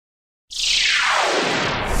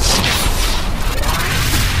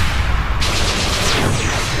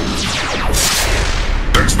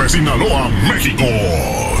Sinaloa, México.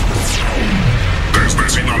 Desde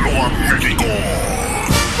Sinaloa, México.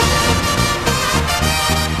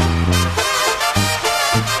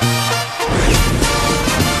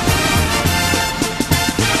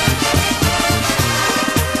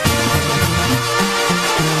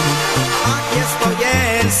 Aquí estoy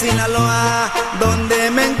en Sinaloa,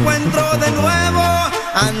 donde me encuentro de nuevo.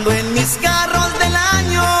 Ando en mis carros del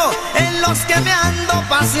año, en los que me ando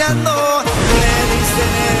paseando. Me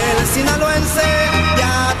dicen el sinaloense,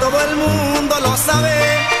 ya todo el mundo lo sabe.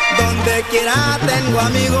 Donde quiera tengo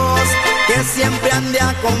amigos que siempre han de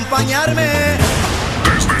acompañarme.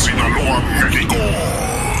 Desde Sinaloa, México.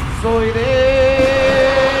 Soy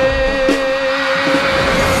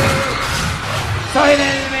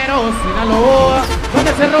del mero Sinaloa,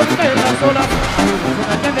 donde se rompen las olas,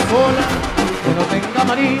 una gente sola, que no tenga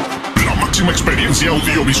maní. La máxima experiencia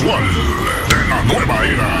audiovisual de la nueva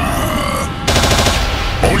era.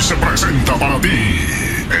 Hoy se presenta para ti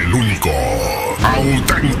el único,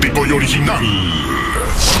 auténtico y original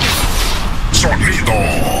Sonido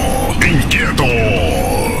Inkieto.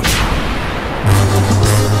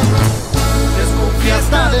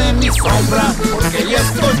 Desconfiaste de mi sombra, porque ya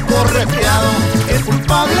estoy correteado. El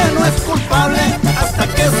culpable no es culpable hasta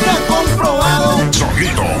que sea comprobado.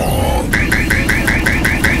 Sonido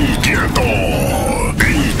Inkieto.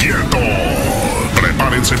 Inquieto.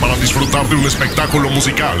 Prepárense para disfrutar de un espectáculo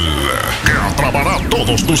musical que atrapará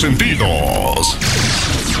todos tus sentidos.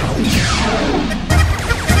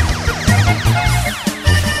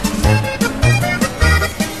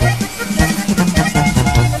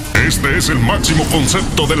 Este es el máximo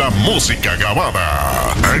concepto de la música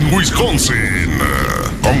grabada en Wisconsin,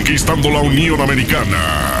 conquistando la Unión Americana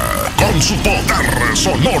con su poder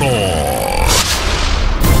sonoro.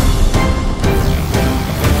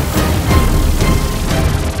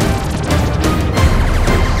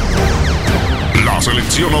 La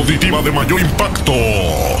selección auditiva de mayor impacto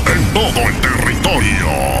en todo el territorio.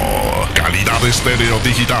 Calidad estéreo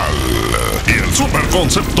digital y el super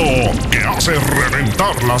concepto que hace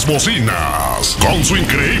reventar las bocinas con su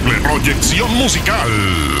increíble proyección musical.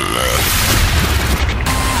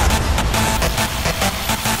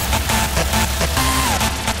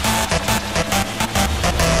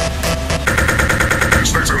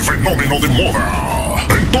 Este es el fenómeno de moda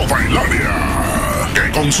en toda el área,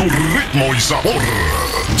 que con su ritmo y sabor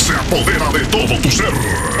se apodera de todo tu ser.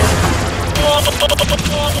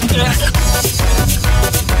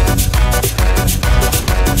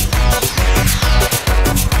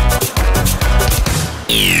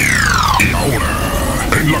 Y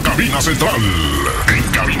ahora, en la cabina central, en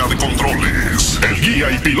cabina de controles, el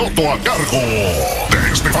guía y piloto a cargo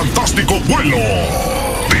de este fantástico vuelo,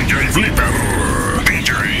 DJ Flipper,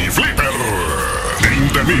 in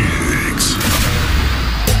the mix.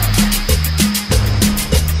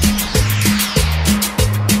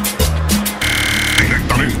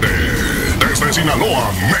 Directamente desde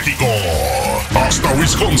Sinaloa, México, hasta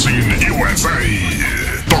Wisconsin, USA.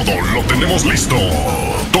 Todo lo tenemos listo.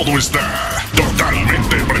 Todo está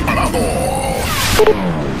totalmente preparado.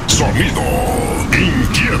 Sonido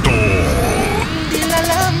Inkieto. Dile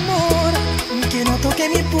al amor que no toque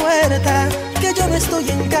mi puerta, que yo no estoy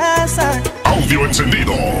en casa. Audio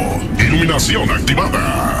encendido, iluminación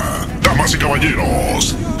activada. Damas y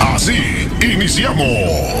caballeros, así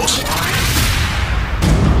iniciamos.